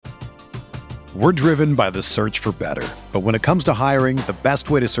We're driven by the search for better. But when it comes to hiring, the best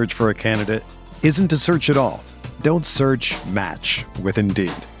way to search for a candidate isn't to search at all. Don't search, match with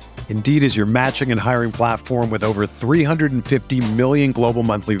Indeed. Indeed is your matching and hiring platform with over 350 million global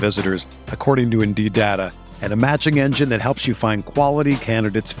monthly visitors, according to Indeed data, and a matching engine that helps you find quality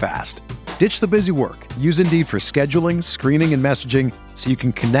candidates fast. Ditch the busy work. Use Indeed for scheduling, screening, and messaging so you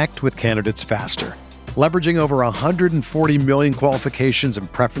can connect with candidates faster. Leveraging over 140 million qualifications and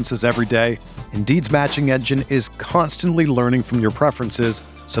preferences every day, Indeed's matching engine is constantly learning from your preferences,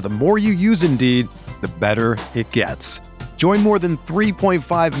 so the more you use Indeed, the better it gets. Join more than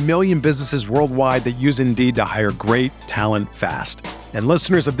 3.5 million businesses worldwide that use Indeed to hire great talent fast. And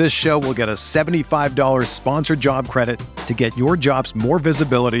listeners of this show will get a $75 sponsored job credit to get your jobs more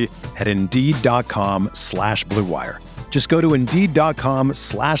visibility at Indeed.com/Blue Wire. Just go to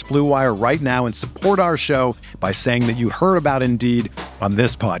Indeed.com/Blue Wire right now and support our show by saying that you heard about Indeed on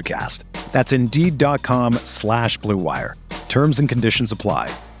this podcast. That's Indeed.com/Blue Wire. Terms and conditions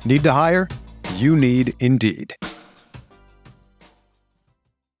apply. Need to hire? You need Indeed.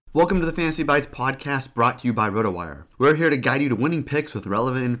 Welcome to the Fantasy Bites podcast brought to you by RotoWire. We're here to guide you to winning picks with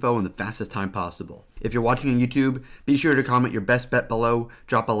relevant info in the fastest time possible. If you're watching on YouTube, be sure to comment your best bet below,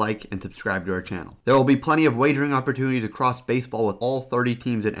 drop a like, and subscribe to our channel. There will be plenty of wagering opportunities across baseball with all 30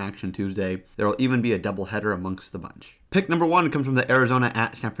 teams in action Tuesday. There will even be a doubleheader amongst the bunch. Pick number 1 comes from the Arizona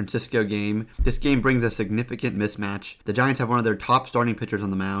at San Francisco game. This game brings a significant mismatch. The Giants have one of their top starting pitchers on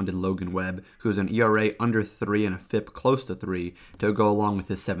the mound in Logan Webb, who has an ERA under 3 and a FIP close to 3 to go along with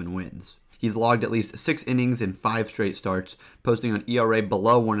his 7 wins. He's logged at least 6 innings in 5 straight starts, posting an ERA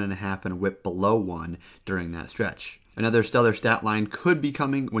below 1.5 and a WHIP below 1 during that stretch. Another stellar stat line could be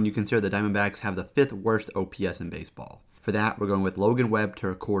coming when you consider the Diamondbacks have the 5th worst OPS in baseball. For that, we're going with Logan Webb to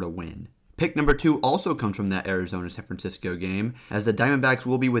record a win. Pick number 2 also comes from that Arizona-San Francisco game, as the Diamondbacks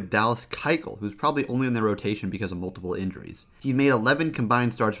will be with Dallas Keuchel, who's probably only in their rotation because of multiple injuries. He's made 11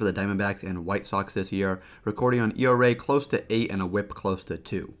 combined starts for the Diamondbacks and White Sox this year, recording an ERA close to 8 and a WHIP close to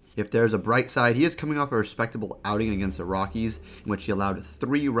 2. If there's a bright side, he is coming off a respectable outing against the Rockies, in which he allowed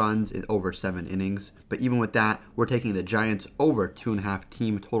 3 runs in over 7 innings. But even with that, we're taking the Giants over 2.5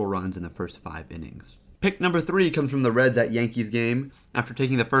 team total runs in the first 5 innings. Pick number 3 comes from the Reds at Yankees game. After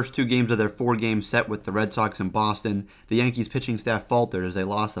taking the first 2 games of their 4-game set with the Red Sox in Boston, the Yankees pitching staff faltered as they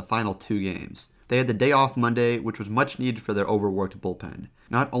lost the final 2 games. They had the day off Monday, which was much needed for their overworked bullpen.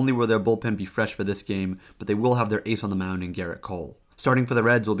 Not only will their bullpen be fresh for this game, but they will have their ace on the mound in Garrett Cole. Starting for the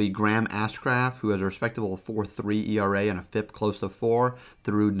Reds will be Graham Ashcraft, who has a respectable 4.3 ERA and a FIP close to 4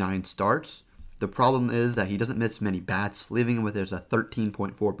 through 9 starts. The problem is that he doesn't miss many bats, leaving him with a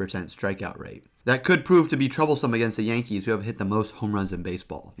 13.4% strikeout rate. That could prove to be troublesome against the Yankees, who have hit the most home runs in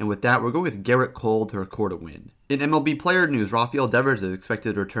baseball. And with that, we're going with Garrett Cole to record a win. In MLB player news, Rafael Devers is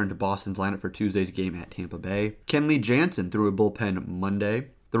expected to return to Boston's lineup for Tuesday's game at Tampa Bay. Kenley Jansen threw a bullpen Monday.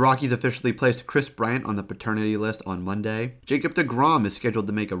 The Rockies officially placed Chris Bryant on the paternity list on Monday. Jacob deGrom is scheduled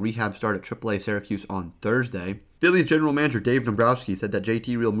to make a rehab start at AAA Syracuse on Thursday. Phillies general manager Dave Dombrowski said that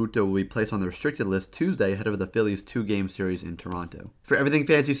JT Realmuto will be placed on the restricted list Tuesday ahead of the Phillies' 2-game series in Toronto. For everything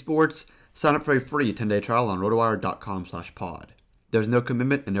fantasy sports, sign up for a free 10-day trial on rotowire.com/pod. There's no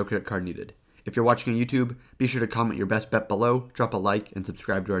commitment and no credit card needed. If you're watching on YouTube, be sure to comment your best bet below, drop a like, and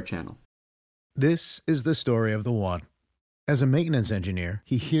subscribe to our channel. This is the story of the one. As a maintenance engineer,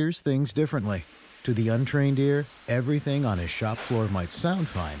 he hears things differently. To the untrained ear, everything on his shop floor might sound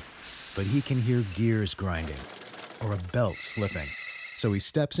fine, but he can hear gears grinding or a belt slipping. So he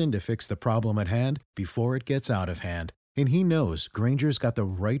steps in to fix the problem at hand before it gets out of hand. And he knows Grainger's got the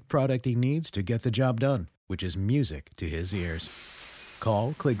right product he needs to get the job done, which is music to his ears.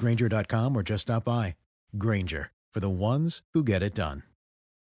 Call, click Grainger.com, or just stop by. Grainger, for the ones who get it done.